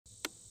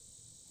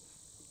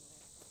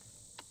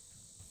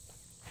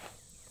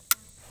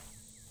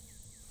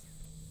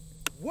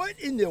What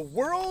in the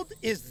world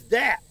is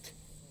that?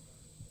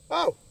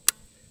 Oh,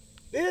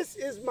 this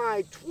is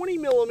my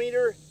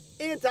 20mm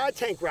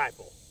anti-tank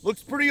rifle.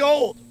 Looks pretty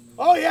old.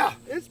 Oh yeah,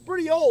 it's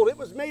pretty old. It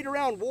was made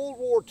around World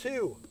War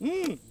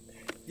II.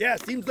 Yeah,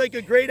 seems like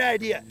a great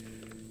idea.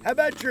 How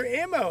about your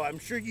ammo? I'm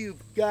sure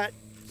you've got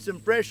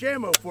some fresh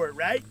ammo for it,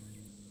 right?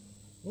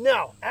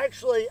 No,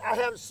 actually, I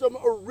have some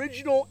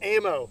original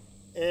ammo,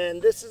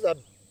 and this is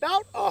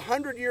about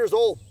 100 years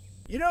old.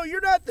 You know,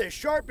 you're not the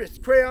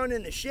sharpest crayon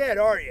in the shed,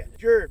 are you?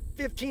 Your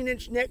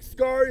 15-inch neck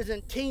scar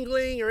isn't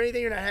tingling or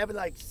anything. You're not having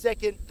like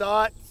second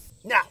thoughts.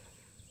 No,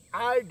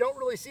 I don't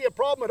really see a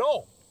problem at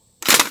all.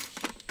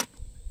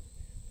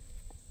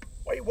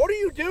 Wait, what are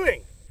you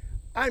doing?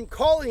 I'm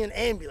calling an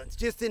ambulance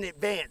just in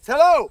advance.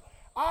 Hello,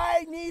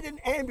 I need an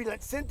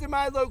ambulance sent to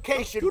my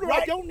location. Dude,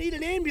 right? I don't need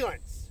an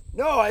ambulance.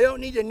 No, I don't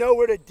need to know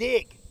where to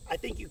dig. I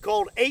think you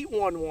called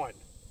 811.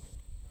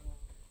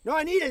 No,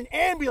 I need an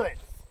ambulance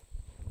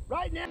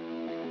right now.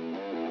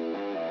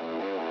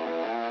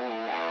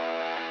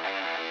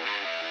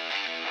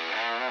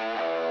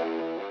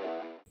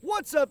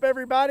 What's up,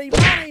 everybody?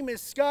 My name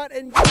is Scott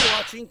and you're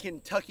watching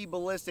Kentucky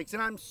Ballistics,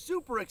 and I'm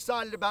super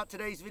excited about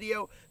today's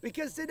video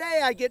because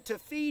today I get to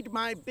feed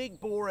my big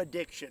bore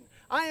addiction.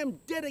 I am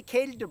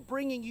dedicated to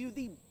bringing you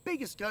the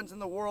biggest guns in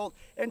the world,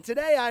 and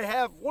today I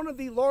have one of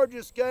the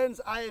largest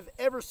guns I have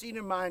ever seen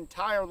in my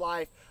entire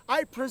life.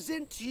 I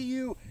present to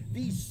you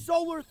the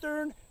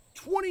Solothurn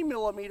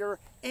 20mm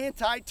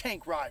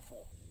anti-tank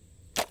rifle.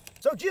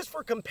 So just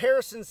for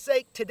comparison's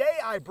sake, today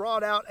I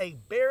brought out a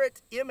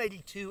Barrett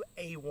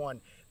M82A1.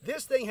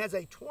 This thing has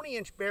a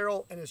 20-inch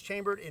barrel and is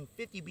chambered in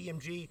 50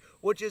 BMG,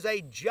 which is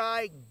a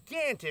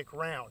gigantic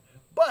round.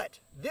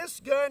 But this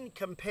gun,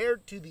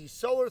 compared to the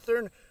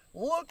Solothurn,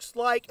 looks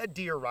like a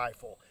deer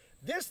rifle.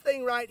 This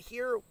thing right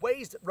here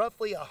weighs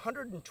roughly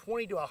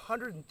 120 to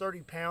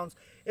 130 pounds.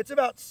 It's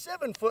about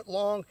 7 foot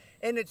long,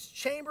 and it's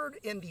chambered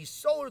in the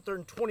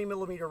Solothurn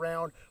 20mm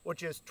round,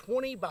 which is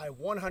 20 by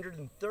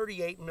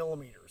 138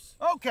 millimeters.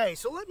 Okay,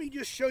 so let me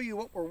just show you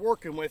what we're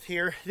working with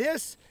here.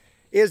 This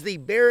is the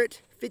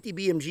Barrett 50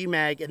 BMG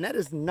mag, and that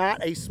is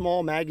not a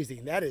small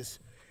magazine. That is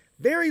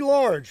very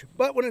large,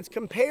 but when it's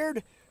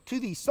compared to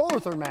the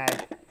Solothurn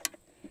mag,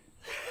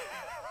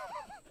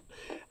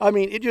 I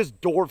mean, it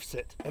just dwarfs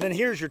it. And then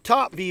here's your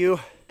top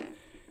view,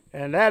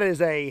 and that is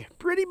a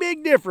pretty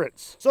big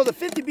difference. So the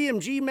 50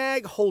 BMG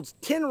mag holds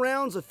 10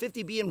 rounds of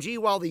 50 BMG,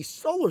 while the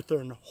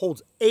Solothurn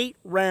holds 8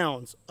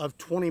 rounds of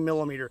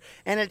 20mm,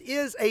 and it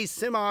is a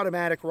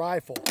semi-automatic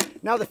rifle.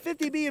 Now the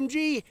 50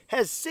 BMG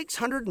has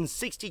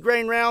 660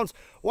 grain rounds,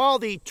 while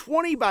the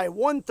 20 by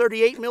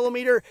 138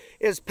 millimeter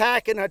is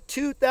packing a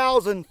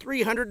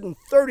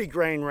 2,330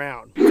 grain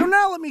round. So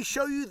now let me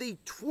show you the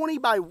 20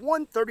 by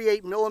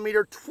 138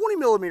 millimeter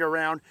 20mm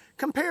round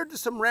compared to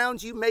some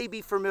rounds you may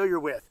be familiar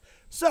with.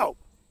 So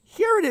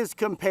here it is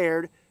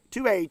compared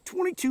to a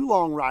 22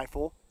 long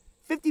rifle,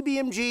 50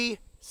 BMG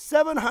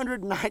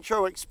 700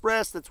 Nitro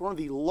Express, that's one of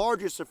the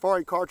largest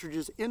safari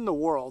cartridges in the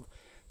world,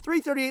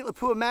 338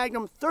 Lapua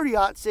Magnum,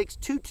 30-06,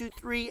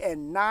 223,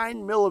 and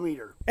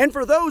 9mm. And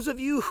for those of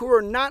you who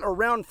are not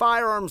around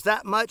firearms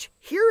that much,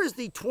 here is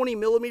the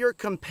 20mm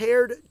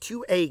compared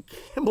to a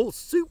Campbell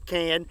soup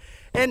can,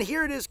 and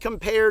here it is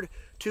compared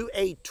to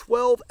a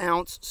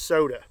 12-ounce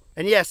soda.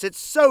 And yes, it's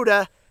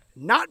soda,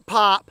 not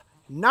pop,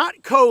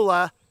 not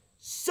cola,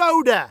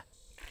 soda.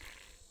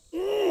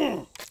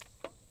 And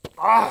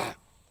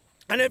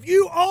if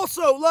you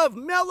also love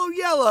Mellow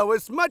Yellow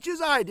as much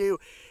as I do,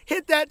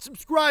 hit that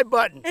subscribe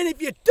button. And if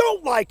you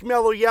don't like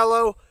Mellow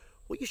Yellow,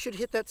 well, you should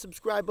hit that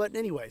subscribe button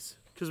anyways,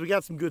 because we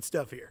got some good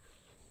stuff here.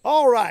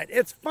 All right,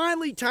 it's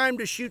finally time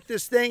to shoot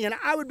this thing, and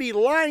I would be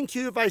lying to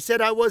you if I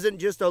said I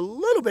wasn't just a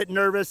little bit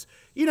nervous,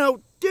 you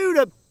know, due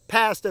to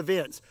past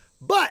events.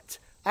 But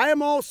I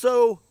am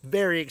also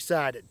very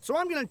excited. So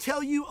I'm going to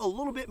tell you a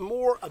little bit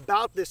more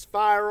about this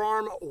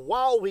firearm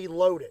while we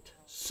load it.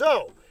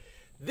 So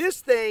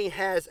this thing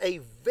has a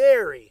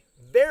very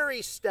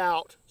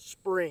stout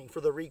spring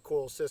for the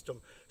recoil system.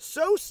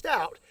 So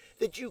stout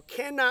that you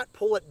cannot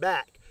pull it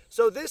back.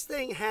 So this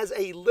thing has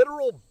a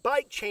literal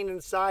bike chain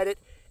inside it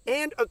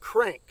and a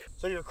crank.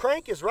 So your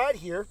crank is right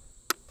here,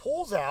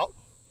 pulls out,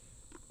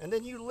 and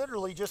then you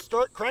literally just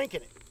start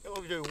cranking it.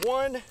 We'll do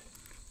 1,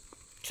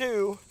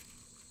 2,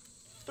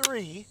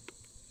 3,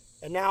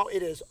 and now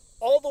it is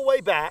all the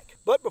way back.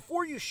 But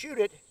before you shoot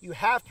it, you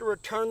have to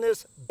return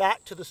this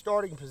back to the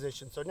starting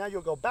position. So now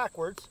you'll go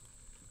backwards,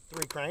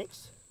 3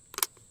 cranks,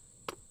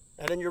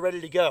 and then you're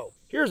ready to go.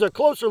 Here's a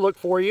closer look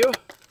for you.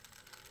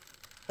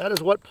 That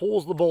is what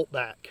pulls the bolt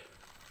back.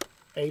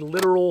 A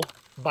literal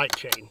bike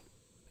chain.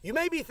 You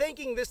may be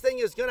thinking this thing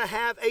is gonna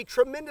have a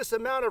tremendous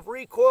amount of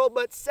recoil,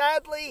 but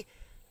sadly,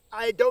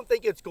 I don't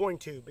think it's going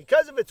to.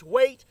 Because of its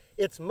weight,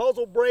 its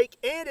muzzle brake,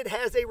 and it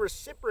has a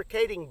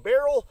reciprocating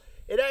barrel,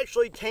 it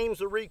actually tames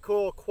the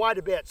recoil quite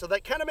a bit. So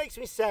that kind of makes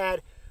me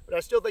sad, but I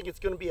still think it's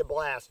gonna be a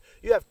blast.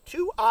 You have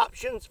 2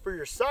 options for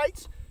your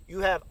sights. You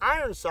have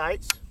iron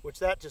sights, which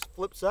that just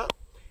flips up,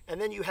 and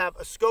then you have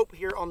a scope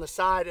here on the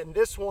side, and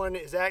this one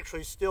is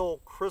actually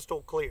still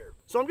crystal clear.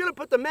 So I'm gonna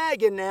put the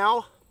mag in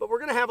now, but we're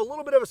gonna have a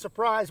little bit of a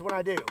surprise when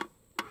I do.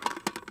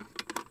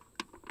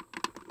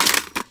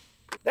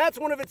 That's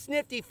one of its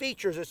nifty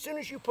features. As soon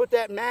as you put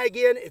that mag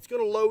in, it's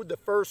gonna load the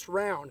first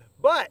round.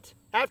 But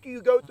after you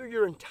go through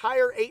your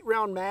entire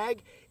 8-round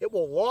mag, it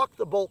will lock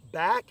the bolt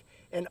back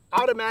and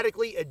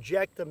automatically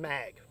eject the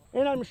mag.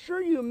 And I'm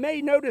sure you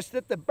may notice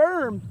that the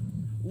berm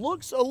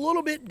looks a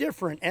little bit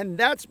different, and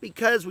that's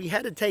because we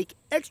had to take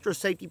extra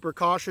safety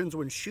precautions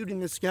when shooting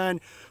this gun.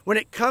 When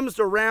it comes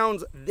to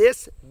rounds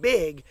this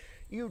big,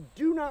 you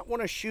do not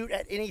want to shoot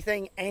at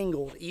anything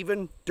angled,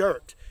 even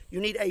dirt.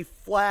 You need a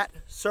flat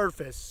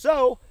surface.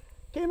 So,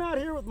 came out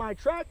here with my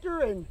tractor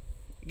and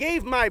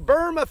gave my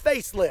berm a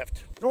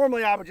facelift.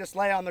 Normally I would just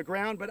lay on the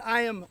ground, but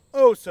I am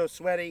oh so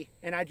sweaty,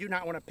 and I do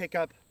not want to pick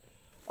up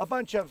a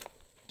bunch of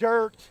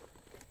dirt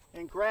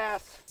and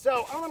grass.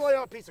 So I'm gonna lay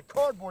on a piece of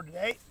cardboard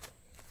today.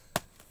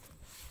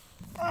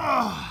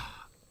 Oh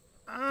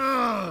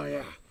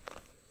yeah.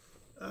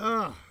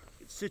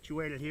 Get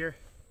situated here.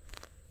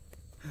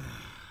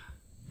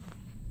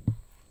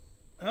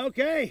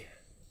 Okay,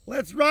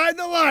 let's ride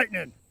the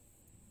lightning.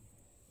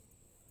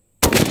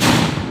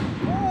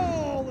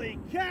 Holy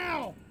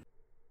cow!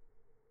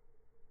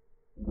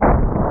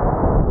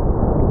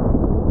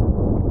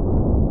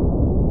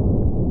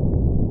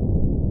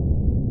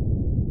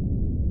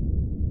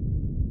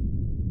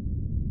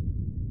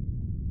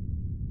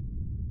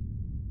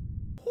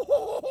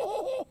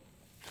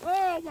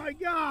 Oh my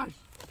gosh!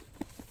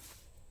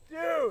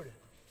 Dude!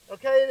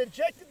 Okay, it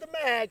ejected the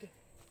mag.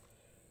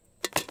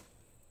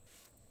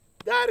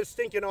 That is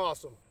stinking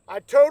awesome.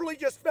 I totally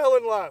just fell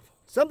in love.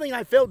 Something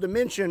I failed to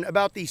mention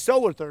about the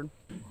Solothurn,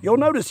 you'll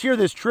notice here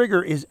this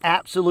trigger is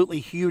absolutely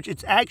huge.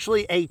 It's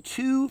actually a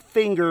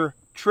 2-finger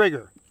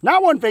trigger.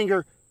 Not 1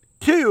 finger,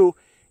 2,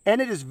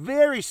 and it is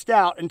very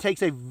stout and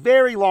takes a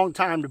very long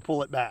time to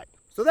pull it back.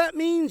 So that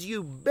means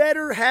you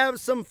better have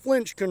some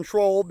flinch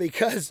control,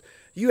 because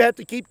you have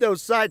to keep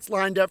those sights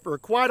lined up for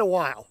quite a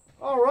while.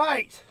 All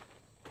right,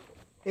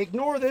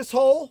 ignore this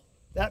hole.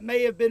 That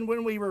may have been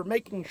when we were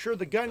making sure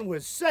the gun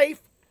was safe.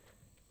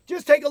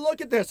 Just take a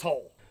look at this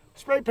hole.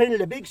 Spray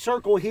painted a big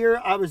circle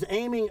here. I was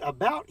aiming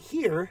about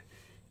here.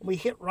 We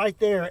hit right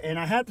there, and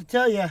I have to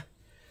tell you,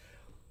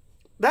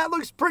 that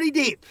looks pretty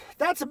deep.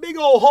 That's a big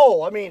old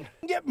hole. I mean,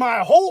 get my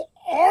whole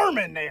arm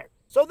in there.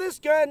 So this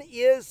gun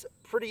is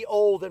pretty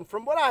old, and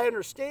from what I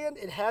understand,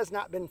 it has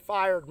not been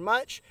fired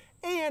much,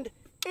 and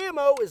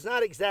ammo is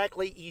not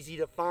exactly easy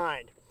to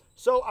find.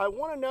 So I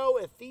want to know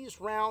if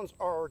these rounds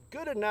are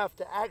good enough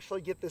to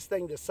actually get this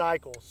thing to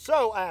cycle.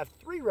 So I have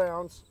 3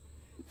 rounds,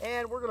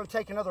 and we're going to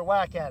take another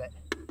whack at it.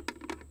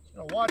 Just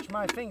going to watch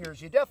my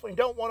fingers. You definitely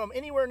don't want them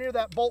anywhere near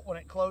that bolt when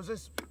it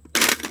closes.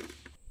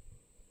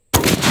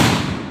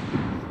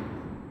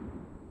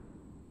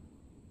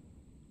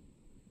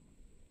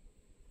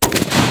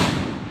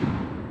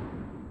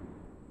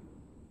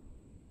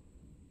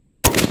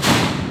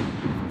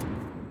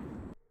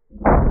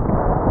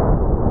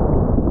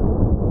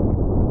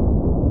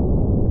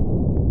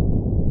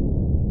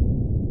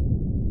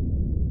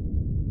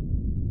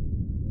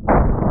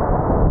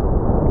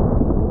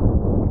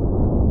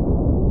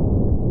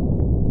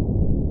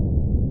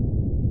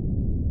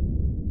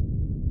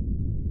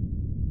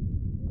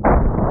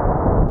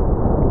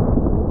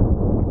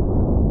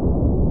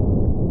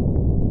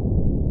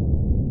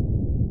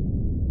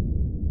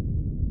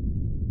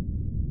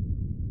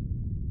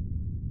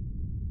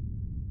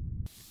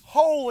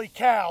 Holy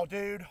cow,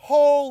 dude.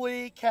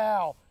 Holy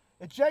cow.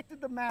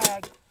 Ejected the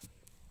mag.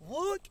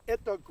 Look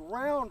at the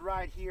ground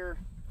right here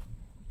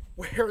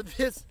where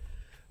this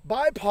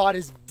bipod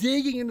is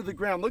digging into the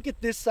ground. Look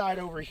at this side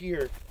over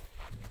here.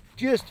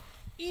 Just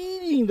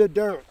eating the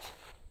dirt.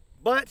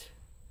 But,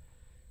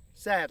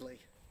 sadly,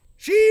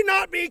 she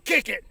not be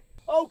kicking.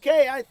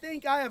 Okay, I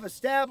think I have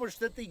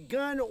established that the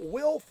gun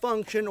will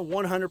function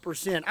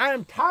 100%. I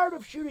am tired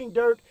of shooting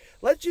dirt.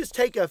 Let's just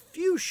take a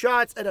few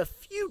shots at a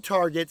few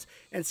targets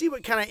and see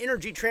what kind of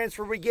energy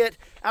transfer we get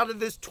out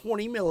of this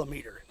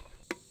 20mm.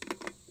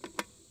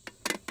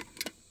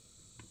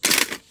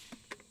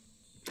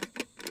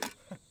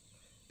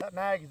 That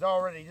mag is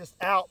already just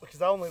out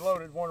because I only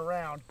loaded 1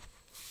 round.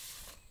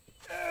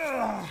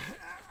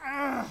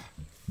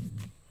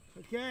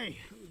 Okay,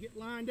 let me get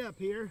lined up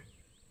here.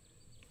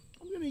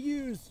 I'm going to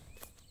use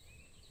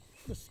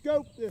the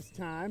scope this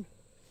time.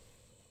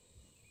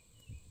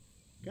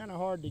 Kind of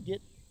hard to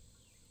get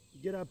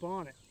up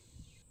on it.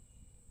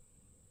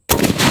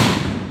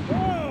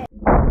 Whoa!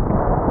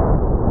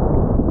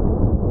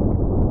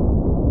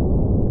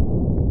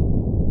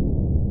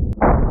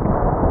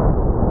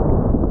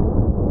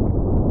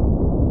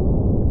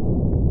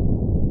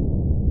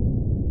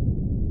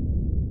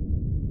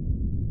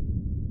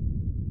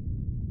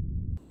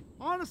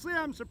 Honestly,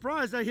 I'm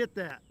surprised I hit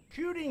that.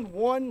 Shooting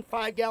 1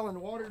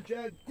 5-gallon water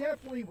jug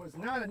definitely was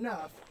not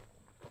enough,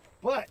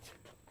 but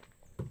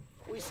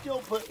we still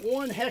put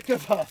one heck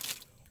of a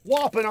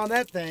whopping on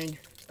that thing.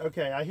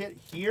 Okay, I hit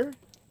here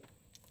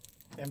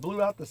and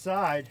blew out the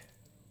side.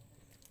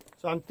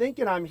 So I'm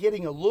thinking I'm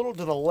hitting a little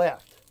to the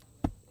left.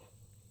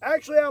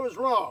 Actually, I was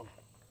wrong.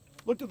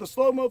 Looked at the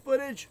slow-mo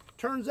footage.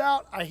 Turns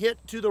out I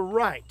hit to the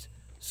right.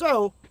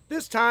 So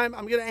this time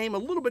I'm going to aim a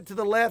little bit to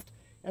the left,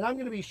 and I'm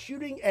going to be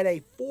shooting at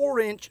a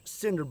 4-inch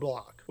cinder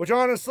block, which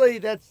honestly,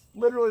 that's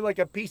literally like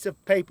a piece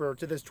of paper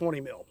to this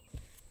 20 mil.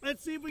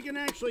 Let's see if we can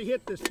actually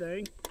hit this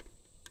thing.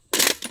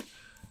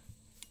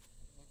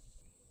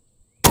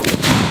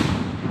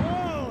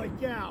 Holy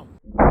cow.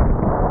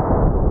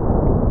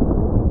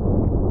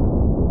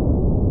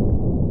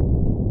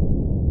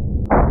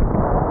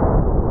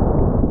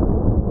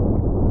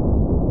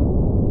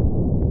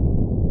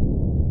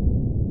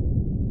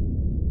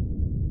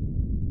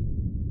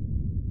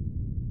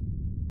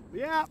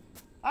 Yeah,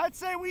 I'd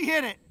say we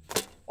hit it.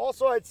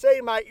 Also, I'd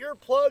say my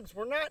earplugs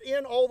were not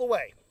in all the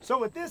way.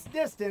 So at this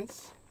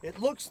distance, it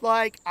looks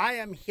like I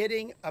am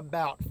hitting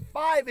about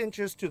 5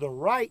 inches to the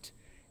right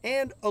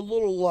and a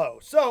little low.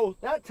 So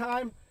that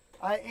time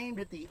I aimed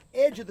at the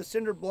edge of the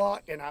cinder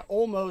block and I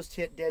almost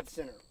hit dead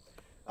center.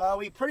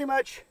 We pretty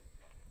much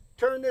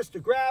turned this to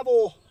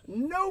gravel,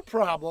 no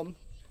problem.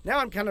 Now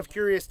I'm kind of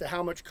curious to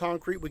how much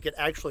concrete we could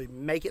actually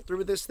make it through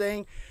with this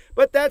thing,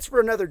 but that's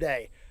for another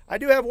day. I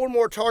do have one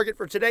more target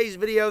for today's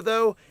video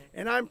though,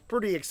 and I'm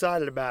pretty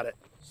excited about it.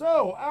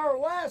 So our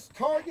last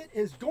target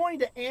is going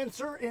to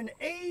answer an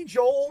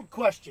age-old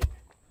question.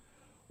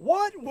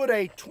 What would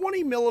a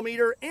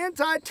 20mm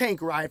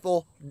anti-tank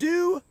rifle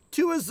do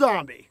to a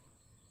zombie?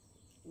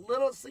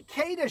 Little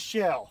cicada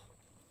shell.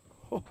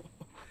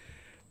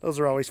 Those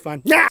are always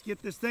fun.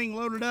 Get this thing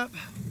loaded up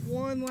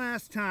one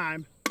last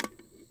time.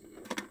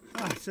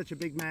 Ah, such a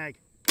big mag.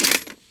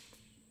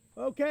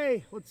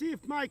 Okay, let's see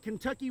if my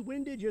Kentucky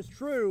windage is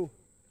true.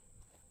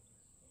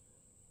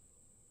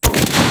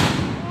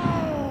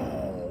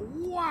 Oh,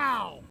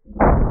 wow!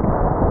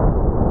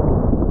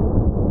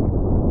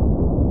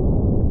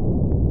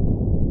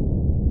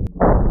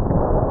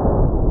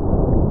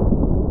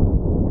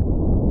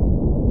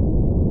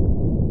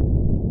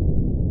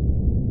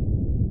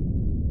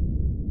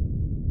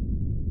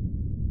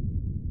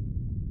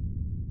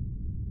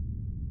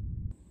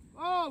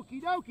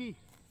 Okie dokie.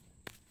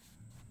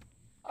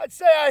 I'd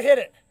say I hit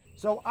it.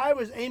 So I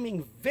was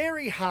aiming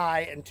very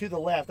high and to the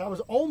left. I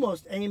was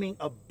almost aiming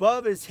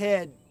above his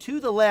head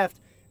to the left,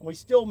 and we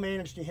still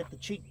managed to hit the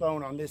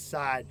cheekbone on this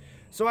side.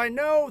 So I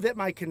know that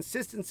my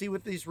consistency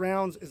with these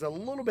rounds is a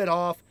little bit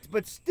off,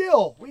 but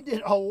still, we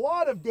did a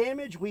lot of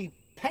damage. We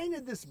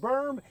painted this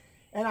berm,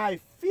 and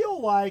I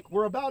feel like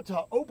we're about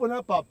to open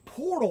up a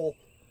portal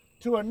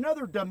to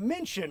another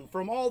dimension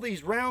from all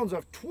these rounds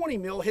of 20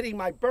 mil hitting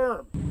my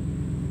berm.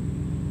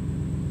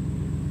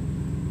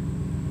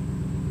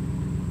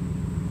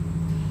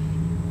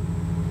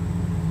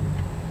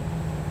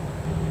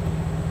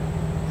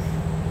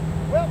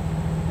 Well,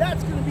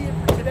 that's going to be it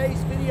for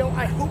today's video.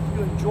 I hope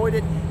you enjoyed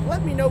it.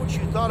 Let me know what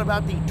you thought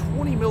about the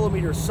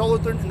 20mm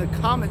Solothurn in the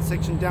comment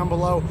section down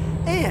below,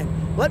 and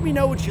let me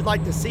know what you'd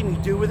like to see me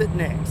do with it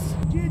next.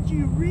 Did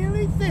you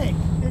really think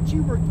that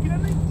you were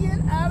going to get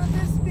out of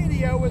this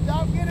video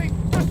without getting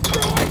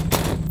destroyed?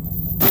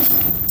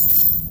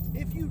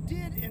 If you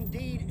did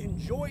indeed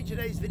enjoy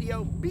today's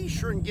video, be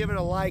sure and give it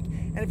a like,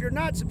 and if you're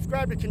not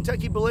subscribed to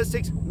Kentucky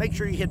Ballistics, make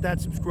sure you hit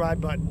that subscribe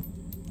button.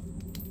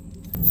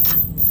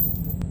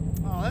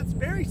 Oh, that's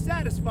very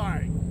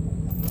satisfying.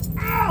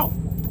 Ow!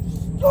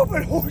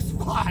 Stupid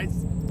horseflies!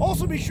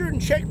 Also, be sure and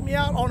check me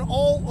out on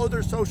all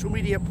other social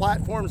media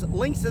platforms.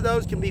 Links to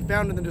those can be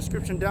found in the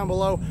description down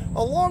below,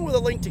 along with a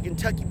link to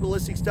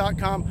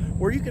KentuckyBallistics.com,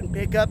 where you can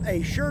pick up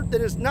a shirt that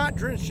is not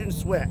drenched in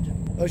sweat.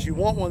 Unless you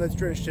want one that's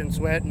drenched in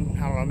sweat, and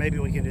I don't know, maybe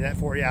we can do that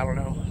for you. I don't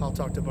know. I'll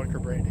talk to Bunker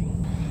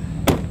Branding.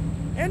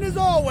 And as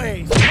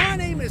always, my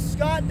name is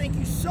Scott. Thank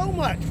you so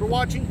much for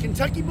watching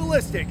Kentucky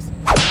Ballistics.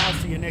 I'll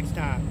see you next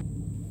time.